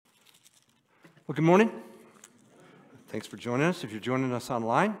Well, good morning. Thanks for joining us. If you're joining us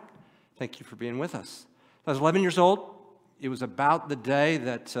online, thank you for being with us. I was 11 years old. It was about the day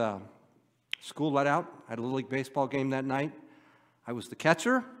that school let out. I had a Little League baseball game that night. I was the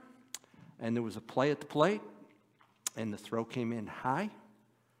catcher, and there was a play at the plate, and the throw came in high,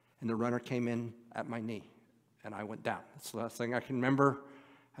 and the runner came in at my knee, and I went down. That's the last thing I can remember.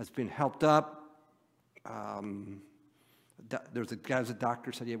 Has been helped up. There was a guy who was a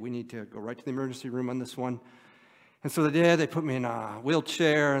doctor, said, yeah, we need to go right to the emergency room on this one. And so they did. They put me in a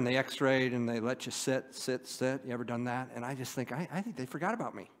wheelchair, and they x-rayed, and they let you sit. You ever done that? And I just think, I think they forgot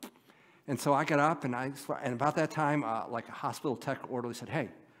about me. And so I got up, and about that time, like a hospital tech orderly said, hey,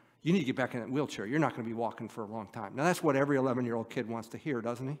 you need to get back in that wheelchair. You're not going to be walking for a long time. Now, that's what every 11-year-old kid wants to hear,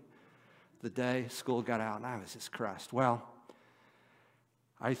 doesn't he? The day school got out, and I was just crushed. Well,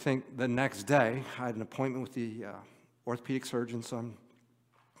 I think the next day, I had an appointment with the orthopedic surgeon, so I'm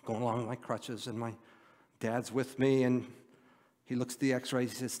going along with my crutches, and my dad's with me, and he looks at the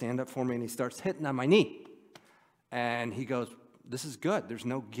x-rays, he says, stand up for me, and he starts hitting on my knee. And he goes, this is good. There's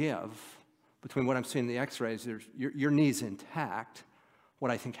no give between what I'm seeing in the x-rays. Your knee's intact.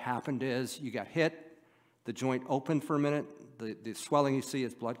 What I think happened is you got hit, the joint opened for a minute, the swelling you see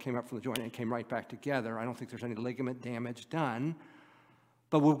as blood came up from the joint and it came right back together. I don't think there's any ligament damage done,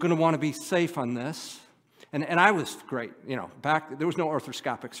 but we're going to want to be safe on this. And I was great, you know, there was no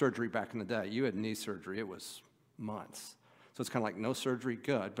arthroscopic surgery back in the day. You had knee surgery, it was months. So it's kind of like no surgery,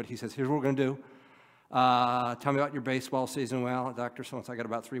 good. But he says, here's what we're going to do. Tell me about your baseball season. Well, Dr. So-and-so, I got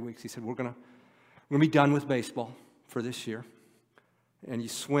about 3 weeks. He said, we're going to be done with baseball for this year. And you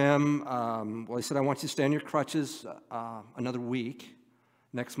swim. Well, he said, I want you to stay on your crutches another week.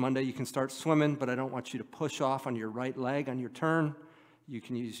 Next Monday, you can start swimming, but I don't want you to push off on your right leg on your turn. You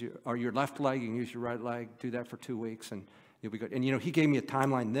can use your left leg, you can use your right leg, do that for 2 weeks, and you'll be good. And, you know, he gave me a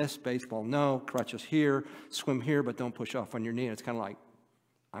timeline, this, baseball, no, crutches here, swim here, but don't push off on your knee. And it's kind of like,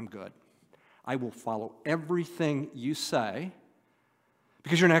 I'm good. I will follow everything you say,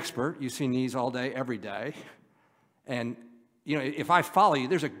 because you're an expert. You see knees all day, every day. And, you know, if I follow you,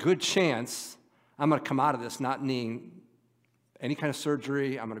 there's a good chance I'm going to come out of this not needing any kind of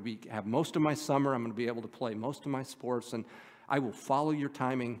surgery. I'm going to have most of my summer. I'm going to be able to play most of my sports, and I will follow your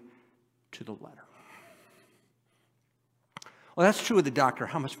timing to the letter. Well, that's true with the doctor.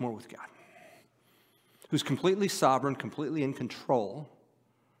 How much more with God, who's completely sovereign, completely in control,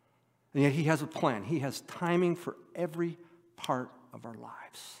 and yet he has a plan. He has timing for every part of our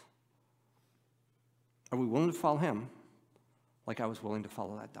lives. Are we willing to follow him like I was willing to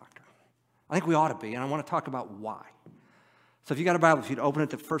follow that doctor? I think we ought to be, and I want to talk about why. So if you got a Bible, if you'd open it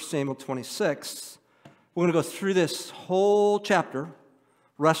to 1 Samuel 26, we're going to go through this whole chapter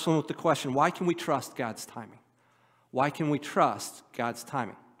wrestling with the question, why can we trust God's timing? Why can we trust God's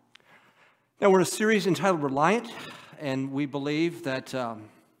timing? Now, we're in a series entitled Reliant, and we believe that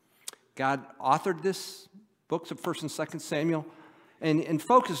God authored this books of 1st and 2nd Samuel and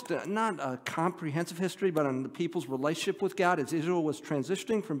focused not a comprehensive history, but on the people's relationship with God as Israel was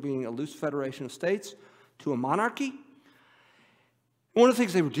transitioning from being a loose federation of states to a monarchy. One of the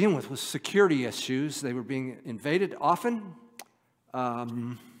things they were dealing with was security issues. They were being invaded often.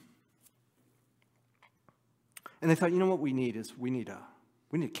 And they thought, you know what we need is we need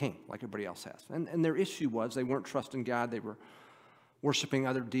a king like everybody else has. And their issue was they weren't trusting God. They were worshiping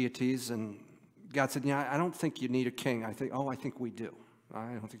other deities. And God said, yeah, I don't think you need a king. I think we do.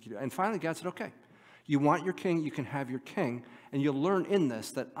 I don't think you do. And finally, God said, okay, you want your king, you can have your king. And you'll learn in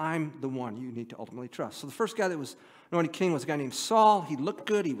this that I'm the one you need to ultimately trust. So the first guy that was anointed king was a guy named Saul. He looked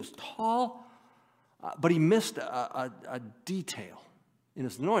good. He was tall. But he missed a detail in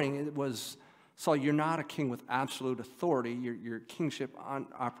his anointing. It was, Saul, you're not a king with absolute authority. Your kingship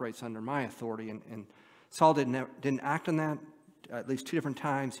operates under my authority. And Saul didn't act on that at least 2 different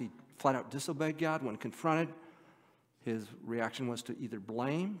times. He flat out disobeyed God when confronted. His reaction was to either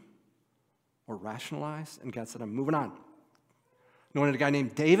blame or rationalize. And God said, I'm moving on. Anointed a guy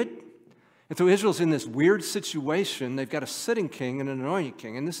named David. And so Israel's in this weird situation. They've got a sitting king and an anointed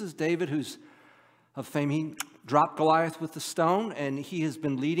king. And this is David, who's of fame. He dropped Goliath with the stone, and he has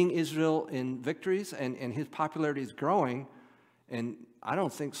been leading Israel in victories, and his popularity is growing. And I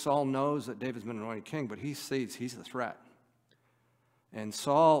don't think Saul knows that David's been anointed king, but he sees he's the threat. And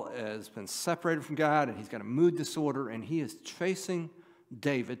Saul has been separated from God, and he's got a mood disorder, and he is chasing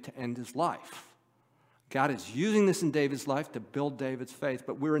David to end his life. God is using this in David's life to build David's faith,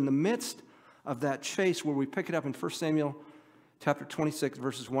 but we're in the midst of that chase where we pick it up in 1 Samuel chapter 26,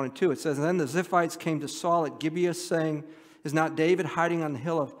 verses 1 and 2. It says, and then the Ziphites came to Saul at Gibeah, saying, is not David hiding on the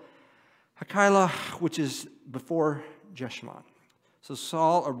hill of Hachilah, which is before Jeshimon? So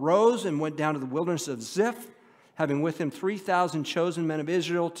Saul arose and went down to the wilderness of Ziph, having with him 3,000 chosen men of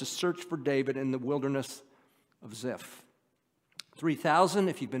Israel to search for David in the wilderness of Ziph. 3,000,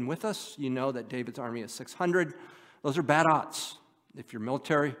 if you've been with us, you know that David's army is 600. Those are bad odds if you're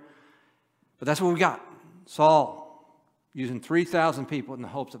military. But that's what we got. Saul using 3,000 people in the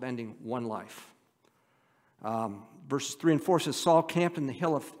hopes of ending one life. Verses 3 and 4 says, Saul camped in the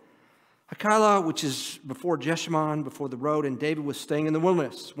hill of Hachilah, which is before Jeshimon, before the road, and David was staying in the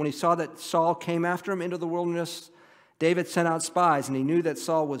wilderness. When he saw that Saul came after him into the wilderness, David sent out spies, and he knew that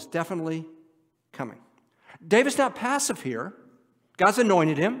Saul was definitely coming. David's not passive here. God's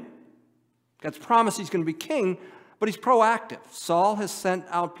anointed him. God's promised he's going to be king, but he's proactive. Saul has sent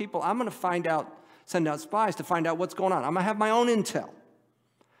out people. I'm going to send out spies to find out what's going on. I'm going to have my own intel.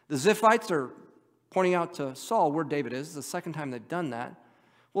 The Ziphites are pointing out to Saul where David is. It's the second time they've done that.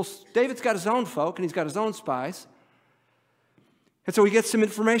 Well, David's got his own folk, and he's got his own spies. And so he gets some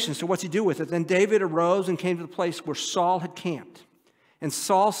information. So what's he do with it? Then David arose and came to the place where Saul had camped. And David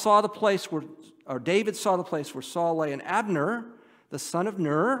saw the place where Saul lay. And Abner, the son of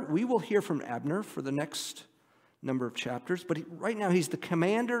Ner, we will hear from Abner for the next number of chapters. But right now he's the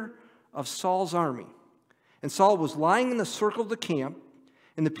commander of Saul's army. And Saul was lying in the circle of the camp,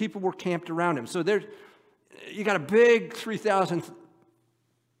 and the people were camped around him. So you got a big 3,000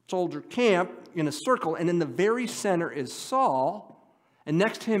 soldier camp in a circle, and in the very center is Saul, and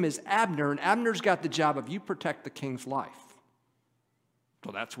next to him is Abner, and Abner's got the job of you protect the king's life.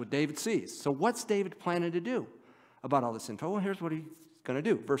 So that's what David sees. So what's David planning to do about all this info? Well, here's what he's going to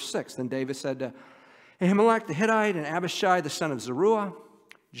do. Verse 6, then David said to Ahimelech the Hittite and Abishai the son of Zeruiah,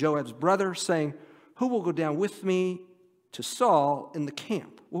 Joab's brother, saying, who will go down with me to Saul in the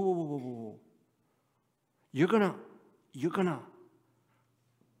camp? Whoa, whoa, whoa, whoa, whoa. You're gonna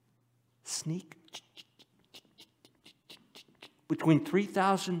sneak between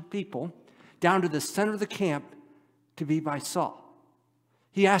 3,000 people down to the center of the camp to be by Saul.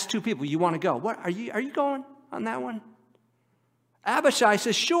 He asked two people, you want to go? What, are you going on that one? Abishai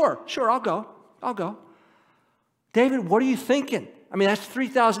says, sure, I'll go. David, what are you thinking? I mean, that's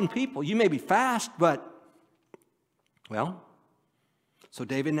 3,000 people. You may be fast, but, well, so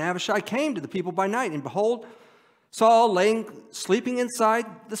David and Abishai came to the people by night, and behold, Saul sleeping inside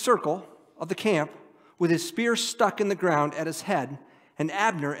the circle of the camp with his spear stuck in the ground at his head, and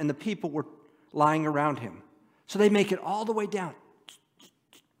Abner and the people were lying around him. So they make it all the way down.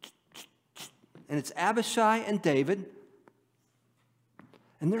 And it's Abishai and David,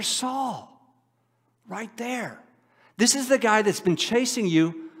 and there's Saul right there. This is the guy that's been chasing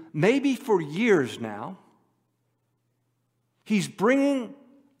you maybe for years now. He's bringing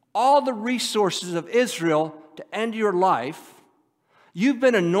all the resources of Israel to end your life. You've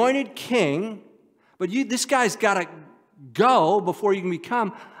been anointed king, but this guy's got to go before you can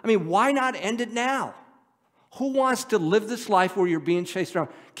become. I mean, why not end it now? Who wants to live this life where you're being chased around?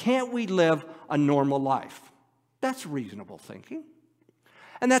 Can't we live a normal life? That's reasonable thinking.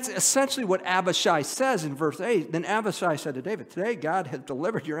 And that's essentially what Abishai says in verse 8. Then Abishai said to David, today God has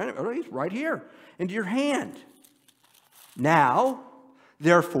delivered your enemy, he's right here, into your hand. Now,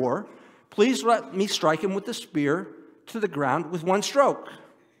 therefore, please let me strike him with the spear to the ground with one stroke.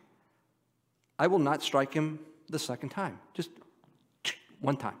 I will not strike him the second time. Just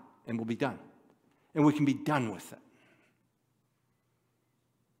one time, and we'll be done. And we can be done with it.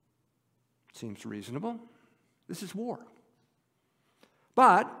 Seems reasonable. This is war.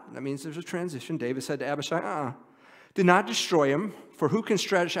 But that means there's a transition. David said to Abishai, do not destroy him, for who can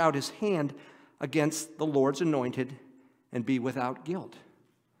stretch out his hand against the Lord's anointed and be without guilt?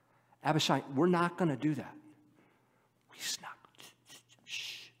 Abishai, we're not going to do that. We snuck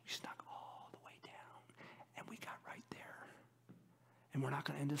all the way down, and we got right there. And we're not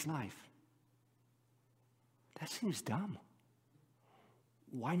going to end his life. That seems dumb.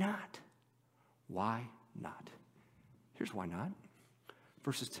 Why not? Why not? Here's why not.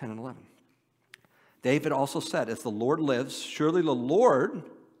 Verses 10 and 11. David also said, as the Lord lives, surely the Lord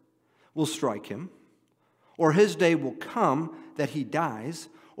will strike him, or his day will come that he dies,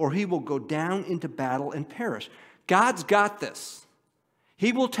 or he will go down into battle and perish. God's got this.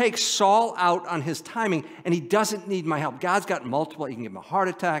 He will take Saul out on his timing, and he doesn't need my help. God's got multiple. He can give him a heart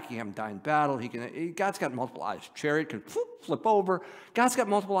attack. He can have him die in battle. God's got multiple eyes. Chariot can flip over. God's got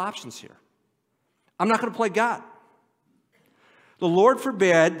multiple options here. I'm not going to play God. The Lord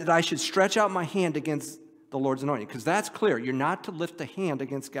forbid that I should stretch out my hand against the Lord's anointed, because that's clear. You're not to lift a hand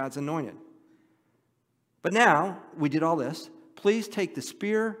against God's anointed. But now, we did all this. Please take the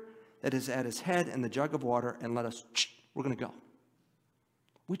spear that is at his head and the jug of water, and we're going to go.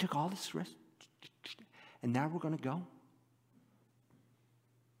 We took all this risk, and now we're going to go.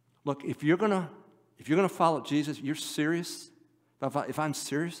 Look, if you're gonna follow Jesus, you're serious. If I'm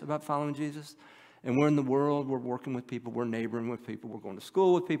serious about following Jesus, and we're in the world, we're working with people, we're neighboring with people, we're going to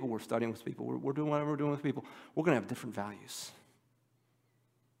school with people, we're studying with people, we're doing whatever we're doing with people, we're going to have different values.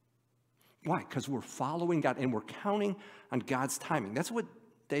 Why? Because we're following God, and we're counting on God's timing. That's what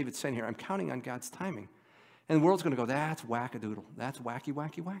David's saying here. I'm counting on God's timing. And the world's going to go, that's wackadoodle. That's wacky,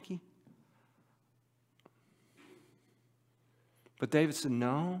 wacky, wacky. But David said,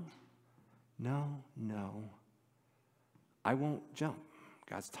 no, no, no. I won't jump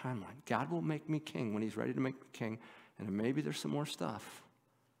God's timeline. God will make me king when he's ready to make me king. And maybe there's some more stuff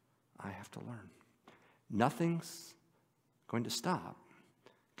I have to learn. Nothing's going to stop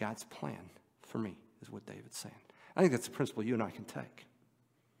God's plan for me, is what David's saying. I think that's a principle you and I can take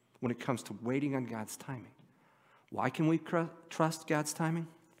when it comes to waiting on God's timing. Why can we trust God's timing?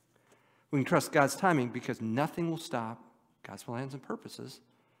 We can trust God's timing because nothing will stop God's plans and purposes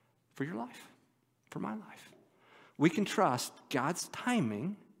for your life, for my life. We can trust God's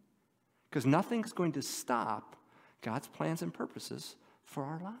timing because nothing's going to stop God's plans and purposes for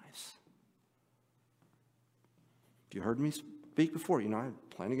our lives. You heard me speak before. You know, I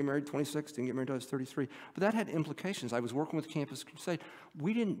planned to get married at 26, didn't get married until I was 33. But that had implications. I was working with Campus Crusade.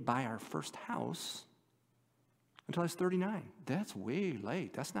 We didn't buy our first house until I was 39. That's way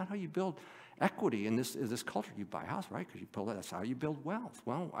late. That's not how you build equity in this culture. You buy a house, right? Because you build that. That's how you build wealth.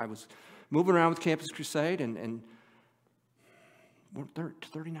 Well, I was moving around with Campus Crusade, and we're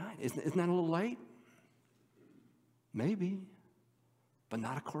 39. Isn't that a little late? Maybe, but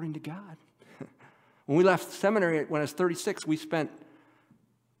not according to God. When we left seminary when I was 36, we spent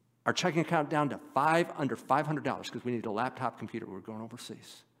our checking account down to under $500 because we needed a laptop computer. We were going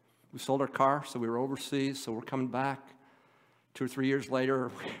overseas. We sold our car, so we were overseas, so we're coming back. 2 or 3 years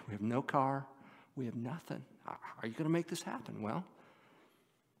later, we have no car. We have nothing. How are you going to make this happen? Well,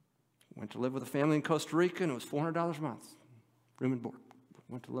 went to live with a family in Costa Rica, and it was $400 a month. Room and board.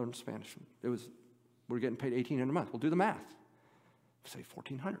 Went to learn Spanish. We were getting paid $1,800 a month. We'll do the math. Say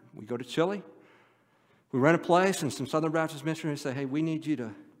 $1,400. We go to Chile. We rent a place, and some Southern Baptist missionaries say, hey, we need you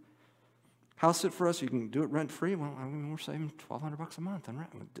to house sit for us. You can do it rent-free. Well, I mean, we're saving $1,200 a month on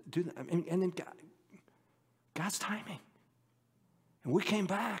rent. Do that. And then God's timing. And we came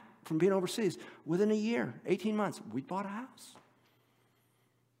back from being overseas. Within a year, 18 months, we bought a house.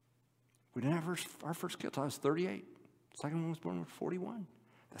 We didn't have our first kid until I was 38. Second one was born when I was 41.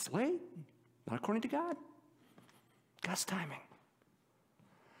 That's late. Not according to God. God's timing.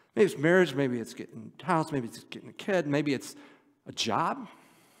 Maybe it's marriage. Maybe it's getting a house. Maybe it's getting a kid. Maybe it's a job.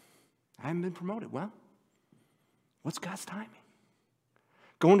 I haven't been promoted. Well, what's God's timing?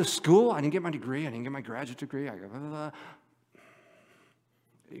 Going to school. I didn't get my degree. I didn't get my graduate degree. I go, blah, blah, blah.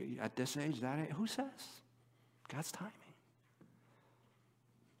 At this age, that age, who says? God's timing.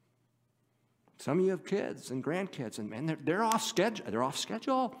 Some of you have kids and grandkids, and man, they're off schedule. They're off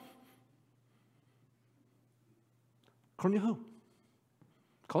schedule. According to who?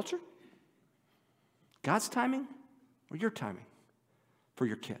 Culture? God's timing or your timing for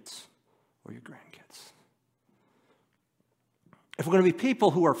your kids or your grandkids? If we're going to be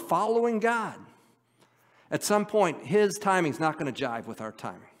people who are following God, at some point, his timing is not going to jive with our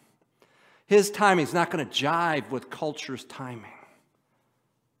timing. His timing is not going to jive with culture's timing.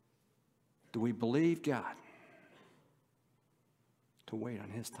 Do we believe God to wait on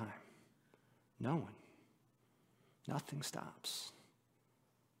his time? No one. Nothing stops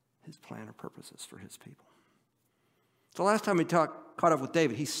his plan or purposes for his people. So last time we caught up with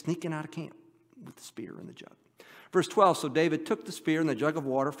David, he's sneaking out of camp with the spear and the jug. Verse 12, so David took the spear and the jug of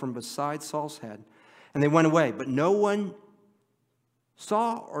water from beside Saul's head, and they went away. But no one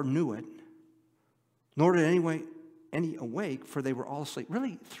saw or knew it, nor did any awake, for they were all asleep.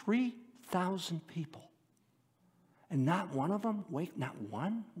 Really, 3,000 people. And not one of them not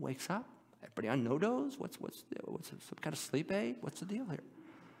one wakes up? Everybody on no-dos? What's some kind of sleep aid? What's the deal here?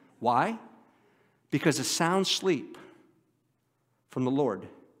 Why? Because a sound sleep from the Lord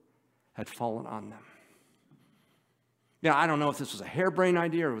had fallen on them. Yeah, I don't know if this was a harebrained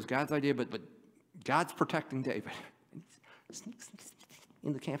idea or it was God's idea, but God's protecting David.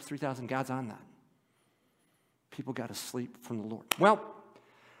 In the camp, 3,000, God's on that. People got to sleep from the Lord. Well,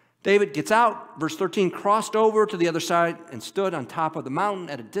 David gets out, verse 13, crossed over to the other side and stood on top of the mountain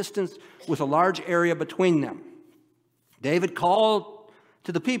at a distance with a large area between them. David called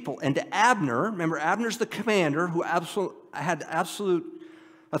to the people and to Abner. Remember, Abner's the commander who had absolute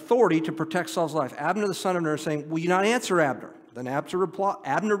authority to protect Saul's life. Abner, the son of Ner, saying, will you not answer Abner? Then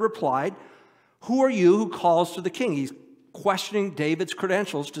Abner replied, who are you who calls to the king? He's questioning David's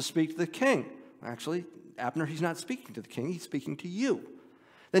credentials to speak to the king. Actually, Abner, he's not speaking to the king. He's speaking to you.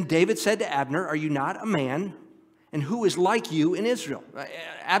 Then David said to Abner, are you not a man? And who is like you in Israel?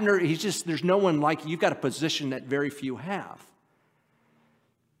 Abner, there's no one like you. You've got a position that very few have.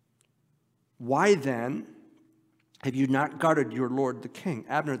 Why then have you not guarded your Lord the king?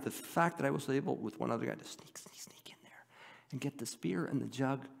 Abner, the fact that I was able with one other guy to sneak in there and get the spear and the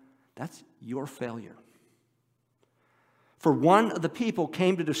jug, that's your failure. For one of the people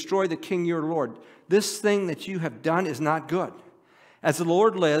came to destroy the king your Lord. This thing that you have done is not good. As the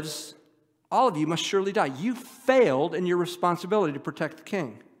Lord lives, all of you must surely die. You failed in your responsibility to protect the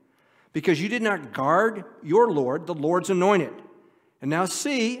king because you did not guard your Lord, the Lord's anointed. And now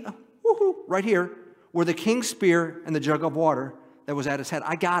see, right here, were the king's spear and the jug of water that was at his head.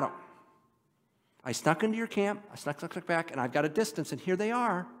 I got them. I snuck into your camp. I snuck back, and I've got a distance, and here they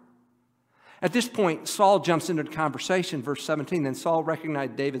are. At this point, Saul jumps into the conversation, verse 17. Then Saul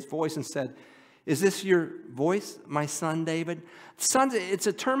recognized David's voice and said, is this your voice, my son David? Son, it's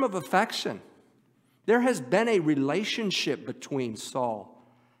a term of affection. There has been a relationship between Saul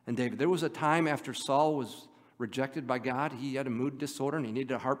and David. There was a time after Saul was rejected by God. He had a mood disorder and he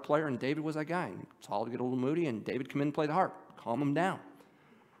needed a harp player, and David was that guy. And Saul would get a little moody and David would come in and play the harp, calm him down.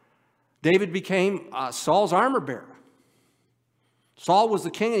 David became Saul's armor bearer. Saul was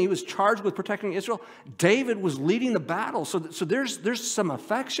the king and he was charged with protecting Israel. David was leading the battle. So there's some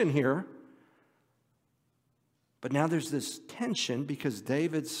affection here. But now there's this tension because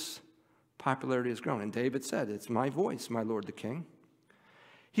David's popularity has grown. And David said, it's my voice, my Lord the king.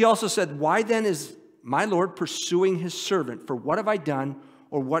 He also said, why then is my Lord pursuing his servant? For what have I done,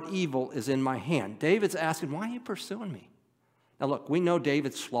 or what evil is in my hand? David's asking, why are you pursuing me? Now look, we know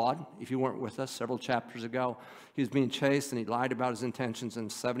David's flawed. If you weren't with us several chapters ago, he was being chased and he lied about his intentions,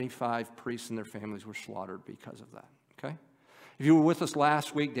 and 75 priests and their families were slaughtered because of that, okay? If you were with us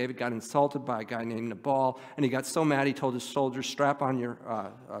last week, David got insulted by a guy named Nabal, and he got so mad he told his soldiers, strap on your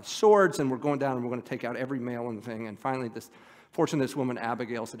swords, and we're going down and we're going to take out every male in the thing. And finally, fortunately, this woman,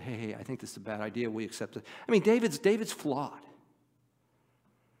 Abigail, said, hey, I think this is a bad idea. We accept it. I mean, David's flawed.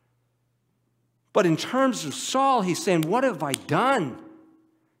 But in terms of Saul, he's saying, what have I done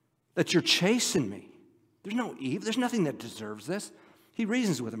that you're chasing me? There's no evil. There's nothing that deserves this. He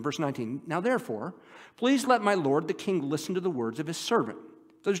reasons with him, verse 19. Now, therefore, please let my Lord the king listen to the words of his servant.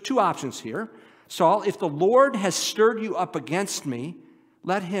 So there's two options here. Saul, if the Lord has stirred you up against me,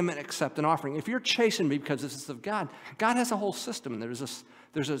 let him accept an offering. If you're chasing me because this is of God, God has a whole system. There's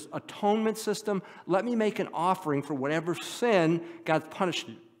an atonement system. Let me make an offering for whatever sin God's punished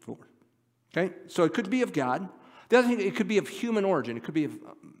you for. Okay? So it could be of God. The other thing, it could be of human origin. It could be of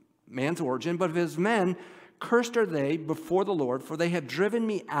man's origin. But if it's men, cursed are they before the Lord, for they have driven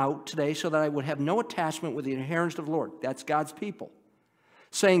me out today so that I would have no attachment with the inheritance of the Lord. That's God's people.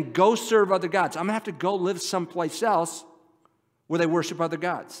 Saying, go serve other gods. I'm going to have to go live someplace else where they worship other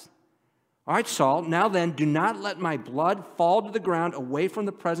gods. All right, Saul, now then, do not let my blood fall to the ground away from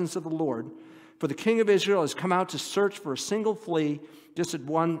the presence of the Lord. For the king of Israel has come out to search for a single flea, just as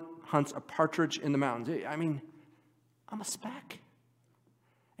one hunts a partridge in the mountains. I mean, I'm a speck.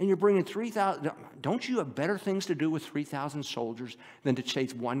 And you're bringing 3,000. Don't you have better things to do with 3,000 soldiers than to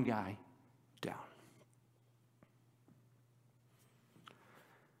chase one guy down?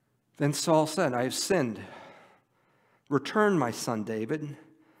 Then Saul said, I have sinned. Return, my son David,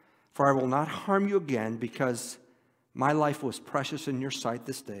 for I will not harm you again, because my life was precious in your sight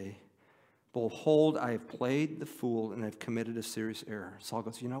this day. Behold, I have played the fool and I have committed a serious error. Saul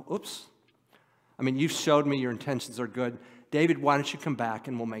goes, oops. I mean, you've showed me your intentions are good. David, why don't you come back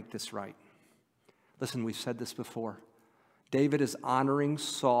and we'll make this right? Listen, we've said this before. David is honoring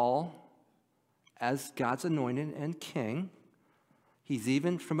Saul as God's anointed and king. He's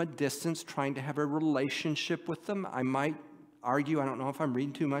even from a distance trying to have a relationship with them. I might argue, I don't know if I'm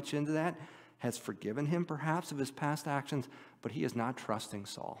reading too much into that, has forgiven him perhaps of his past actions, but he is not trusting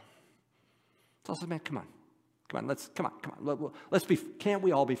Saul. Saul says, man, come on, let's be, can't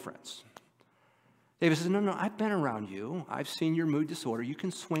we all be friends? David says, no, I've been around you. I've seen your mood disorder. You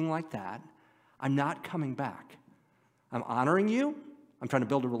can swing like that. I'm not coming back. I'm honoring you. I'm trying to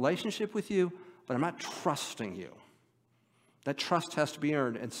build a relationship with you, but I'm not trusting you. That trust has to be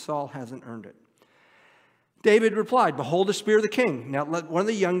earned, and Saul hasn't earned it. David replied, behold the spear of the king. Now let one of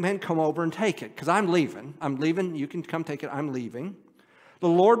the young men come over and take it, because I'm leaving. You can come take it. I'm leaving. The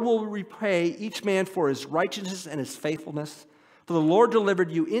Lord will repay each man for his righteousness and his faithfulness. For the Lord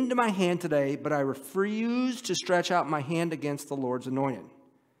delivered you into my hand today, but I refuse to stretch out my hand against the Lord's anointed.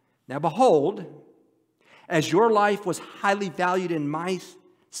 Now behold, as your life was highly valued in my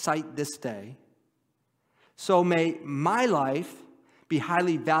sight this day, so may my life be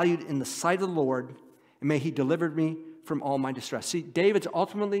highly valued in the sight of the Lord, and may he deliver me from all my distress. See, David's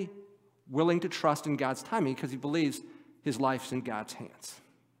ultimately willing to trust in God's timing because he believes his life's in God's hands.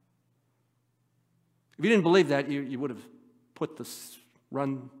 If you didn't believe that, you would have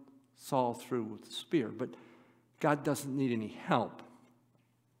run Saul through with the spear. But God doesn't need any help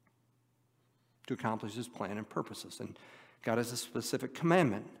to accomplish his plan and purposes. And God has a specific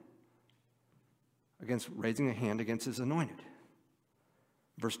commandment against raising a hand against his anointed.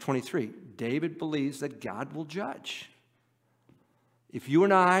 Verse 23, David believes that God will judge. If you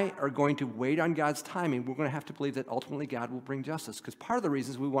and I are going to wait on God's timing, we're going to have to believe that ultimately God will bring justice. Because part of the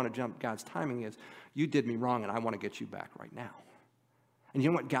reasons we want to jump God's timing is, you did me wrong and I want to get you back right now. And you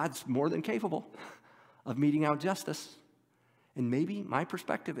know what? God's more than capable of meting out justice. And maybe my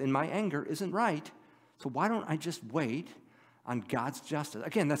perspective and my anger isn't right. So why don't I just wait on God's justice?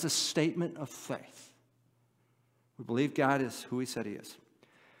 Again, that's a statement of faith. We believe God is who he said he is.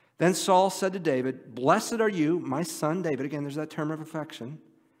 Then Saul said to David, "Blessed are you, my son David." Again, there's that term of affection.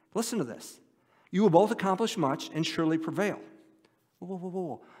 Listen to this. "You will both accomplish much and surely prevail." Whoa, whoa, whoa,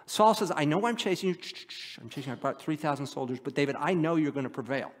 whoa. Saul says, "I know I'm chasing you. I'm chasing about 3,000 soldiers, but David, I know you're going to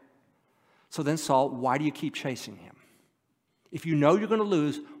prevail." So then Saul, why do you keep chasing him? If you know you're going to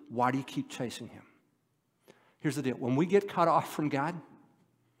lose, why do you keep chasing him? Here's the deal. When we get cut off from God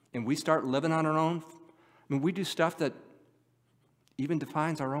and we start living on our own, I mean, we do stuff that even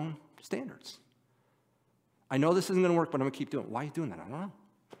defines our own standards. I know this isn't going to work, but I'm going to keep doing it. Why are you doing that? I don't know.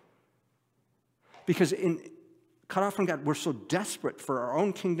 Because cut off from God, we're so desperate for our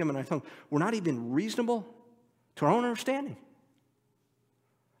own kingdom and our own, we're not even reasonable to our own understanding.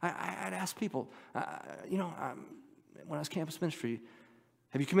 I'd ask people, when I was campus ministry,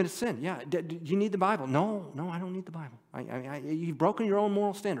 have you committed sin? Yeah. Do you need the Bible? No, I don't need the Bible. You've broken your own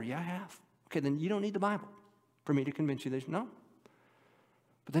moral standard. Yeah, I have. Okay, then you don't need the Bible for me to convince you that no.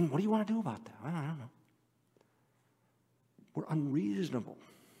 But then what do you want to do about that? I don't know. We're unreasonable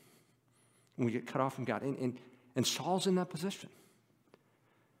when we get cut off from God. And Saul's in that position.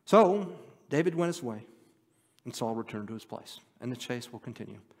 So David went his way, and Saul returned to his place. And the chase will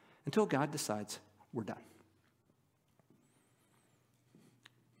continue until God decides we're done.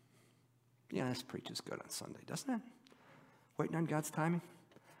 Yeah, this preaches good on Sunday, doesn't it? Waiting on God's timing.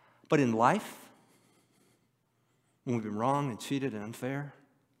 But in life, when we've been wrong and cheated and unfair,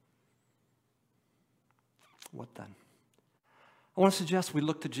 what then? I want to suggest we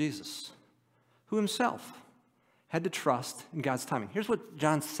look to Jesus, who himself had to trust in God's timing. Here's what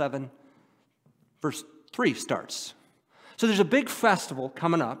John 7, verse 3 starts. So there's a big festival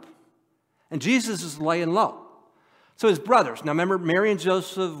coming up, and Jesus is laying low. So his brothers, now remember, Mary and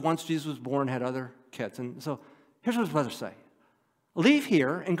Joseph, once Jesus was born, had other kids. And so here's what his brothers say. "Leave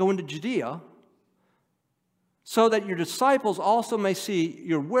here and go into Judea, so that your disciples also may see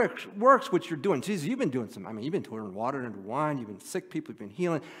your works which you're doing." Jesus, you've been doing you've been turning water into wine, you've been sick people, you've been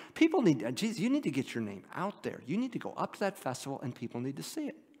healing. People need, Jesus, you need to get your name out there. You need to go up to that festival and people need to see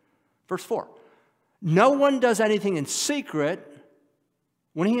it. Verse 4, "No one does anything in secret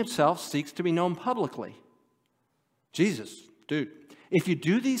when he himself seeks to be known publicly." Jesus, dude, if you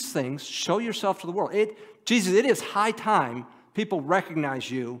do these things, show yourself to the world. Jesus, it is high time people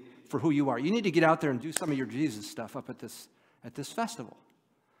recognize you for who you are. You need to get out there and do some of your Jesus stuff up at this festival.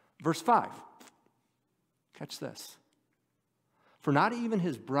 Verse 5. Catch this. "For not even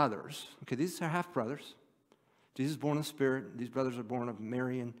his brothers," okay, these are half brothers. Jesus is born of the Spirit. These brothers are born of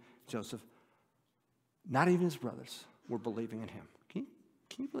Mary and Joseph. Not even his brothers were believing in him. Can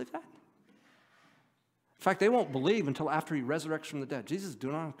you believe that? In fact, they won't believe until after he resurrects from the dead. Jesus,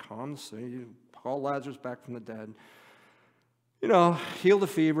 do not calm the sea, call Lazarus back from the dead. Heal the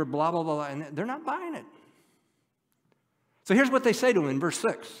fever, blah, blah, blah, and they're not buying it. So here's what they say to him in verse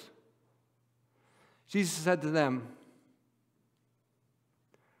 6. Jesus said to them,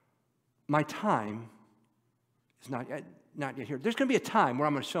 "My time is not yet here." There's going to be a time where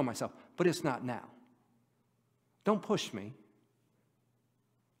I'm going to show myself, but it's not now. Don't push me.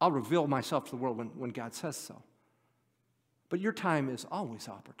 I'll reveal myself to the world when God says so. But your time is always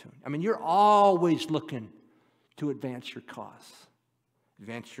opportune. You're always looking to advance your cause,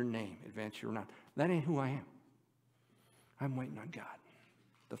 advance your name, advance your renown. That ain't who I am. I'm waiting on God,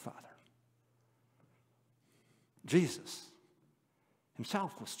 the Father. Jesus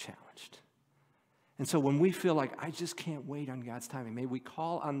himself was challenged. And so when we feel like, I just can't wait on God's timing, may we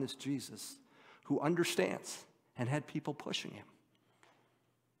call on this Jesus who understands and had people pushing him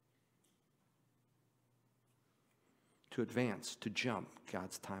to advance, to jump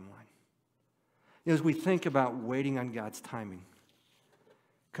God's timeline. As we think about waiting on God's timing,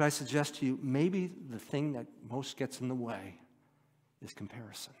 could I suggest to you, maybe the thing that most gets in the way is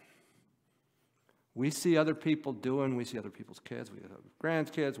comparison. We see other people doing, we see other people's kids, we have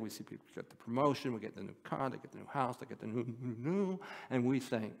grandkids, we see people get the promotion, we get the new car, they get the new house, they get the new, and we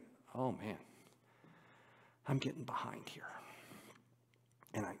think, oh man, I'm getting behind here.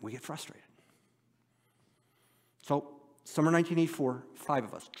 And we get frustrated. So, summer 1984, 5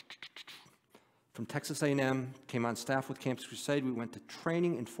 of us from Texas A&M came on staff with Campus Crusade. We went to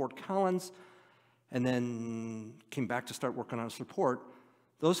training in Fort Collins and then came back to start working on support.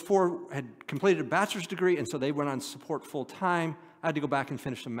 Those 4 had completed a bachelor's degree, and so they went on support full time. I had to go back and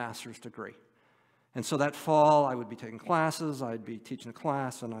finish a master's degree. And so that fall, I would be taking classes, I'd be teaching a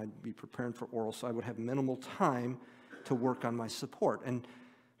class, and I'd be preparing for oral, so I would have minimal time to work on my support. And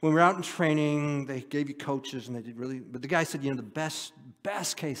when we were out in training, they gave you coaches, and they did really, but the guy said, the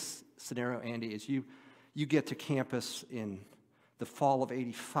best case scenario, Andy, is you get to campus in the fall of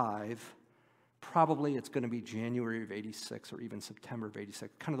 85. Probably it's going to be January of 86 or even September of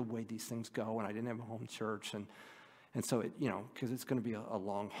 86, kind of the way these things go, and I didn't have a home church, and so, because it's going to be a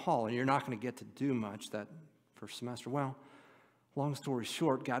long haul, and you're not going to get to do much that first semester. Well, long story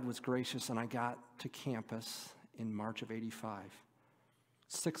short, God was gracious, and I got to campus in March of 85,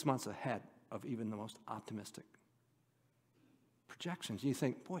 6 months ahead of even the most optimistic projections. You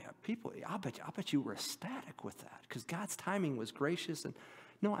think, boy, people, I'll bet you were ecstatic with that, because God's timing was gracious, and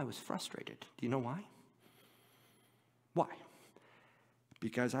no, I was frustrated. Do you know why? Why?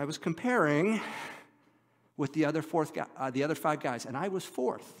 Because I was comparing with the other 5 guys, and I was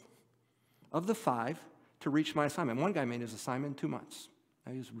 4th of the 5 to reach my assignment. One guy made his assignment in 2 months.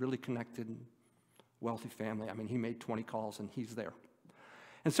 He was really connected, wealthy family. I mean, he made 20 calls, and he's there.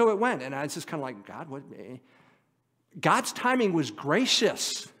 And so it went, and I was just kind of like, God, what? God's timing was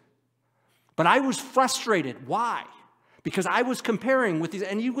gracious, but I was frustrated. Why? Because I was comparing with these,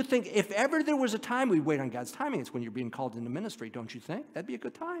 and you would think if ever there was a time we'd wait on God's timing, it's when you're being called into ministry, don't you think? That'd be a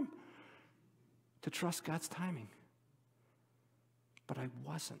good time to trust God's timing. But I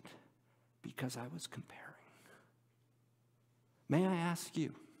wasn't, because I was comparing. May I ask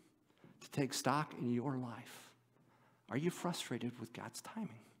you to take stock in your life? Are you frustrated with God's timing?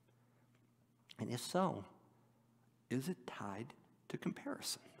 And if so, is it tied to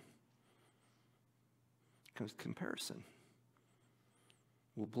comparison? Because comparison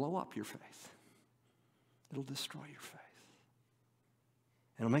will blow up your faith. It'll destroy your faith.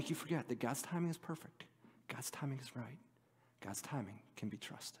 It'll make you forget that God's timing is perfect. God's timing is right. God's timing can be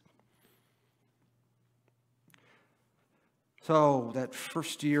trusted. So that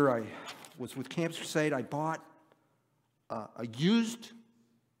first year I was with Campus Crusade, I bought a used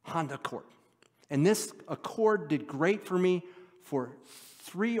Honda Accord. And this Accord did great for me for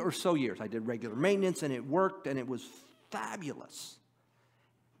 3 or so years. I did regular maintenance, and it worked, and it was fabulous.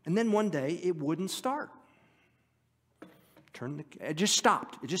 And then one day, it wouldn't start. It just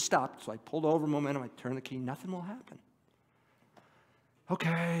stopped. It just stopped. So I pulled over momentum. I turned the key. Nothing will happen.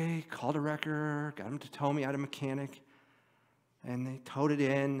 Okay, called a wrecker, got him to tow me out, a mechanic, and they towed it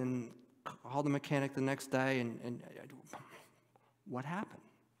in, and called the mechanic the next day, and what happened?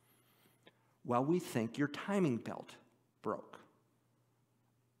 Well, we think your timing belt broke.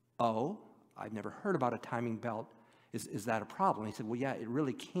 Oh, I've never heard about a timing belt. Is that a problem? He said, well, yeah, it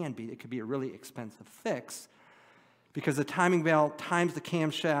really can be. It could be a really expensive fix because the timing belt times the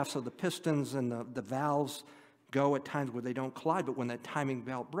camshaft, so the pistons and the valves go at times where they don't collide. But when that timing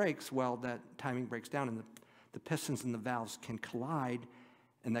belt breaks, well, that timing breaks down, and the pistons and the valves can collide,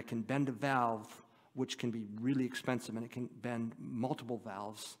 and that can bend a valve, which can be really expensive, and it can bend multiple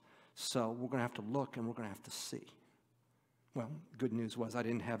valves. So we're going to have to look, and we're going to have to see. Well, good news was I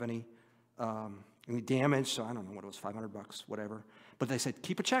didn't have any damage, so I don't know what it was, $500, whatever. But they said,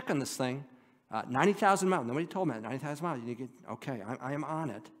 keep a check on this thing. 90,000 miles. Nobody told me that. 90,000 miles. You get, okay, I am on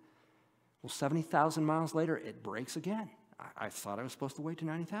it. Well, 70,000 miles later, it breaks again. I thought I was supposed to wait to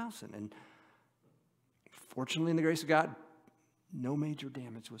 90,000. And fortunately, in the grace of God, no major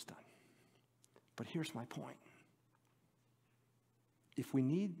damage was done. But here's my point. If we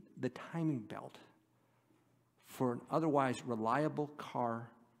need the timing belt for an otherwise reliable car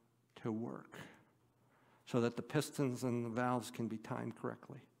to work so that the pistons and the valves can be timed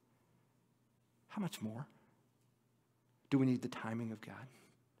correctly, how much more do we need the timing of God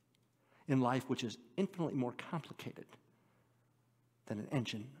in life, which is infinitely more complicated than an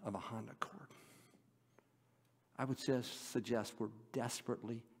engine of a Honda Accord? I would just suggest we're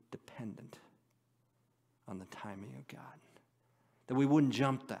desperately dependent on the timing of God, that we wouldn't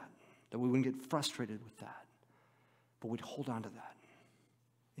jump that we wouldn't get frustrated with that, but we'd hold on to that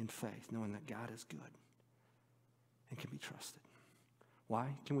in faith, knowing that God is good and can be trusted.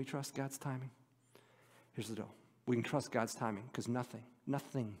 Why can we trust God's timing? Here's the deal. We can trust God's timing because nothing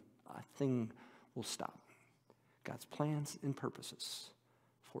will stop. God's plans and purposes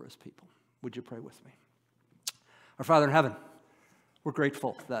for his people. Would you pray with me? Our Father in heaven, we're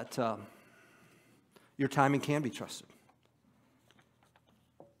grateful that your timing can be trusted.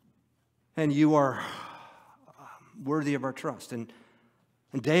 And you are worthy of our trust. And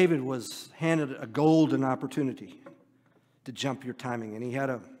David was handed a golden opportunity to jump your timing. And he had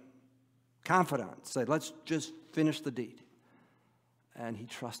a confidant say, let's just finish the deed. And he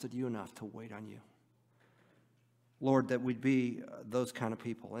trusted you enough to wait on you. Lord, that we'd be those kind of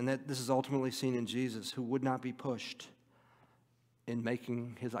people. And that this is ultimately seen in Jesus, who would not be pushed in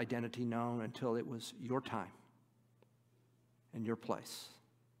making his identity known until it was your time and your place.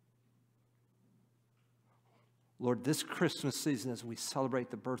 Lord, this Christmas season, as we celebrate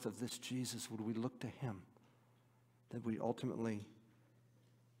the birth of this Jesus, would we look to him, that we ultimately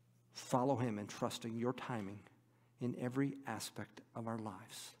follow him in trusting your timing in every aspect of our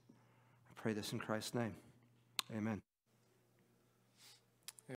lives. I pray this in Christ's name. Amen.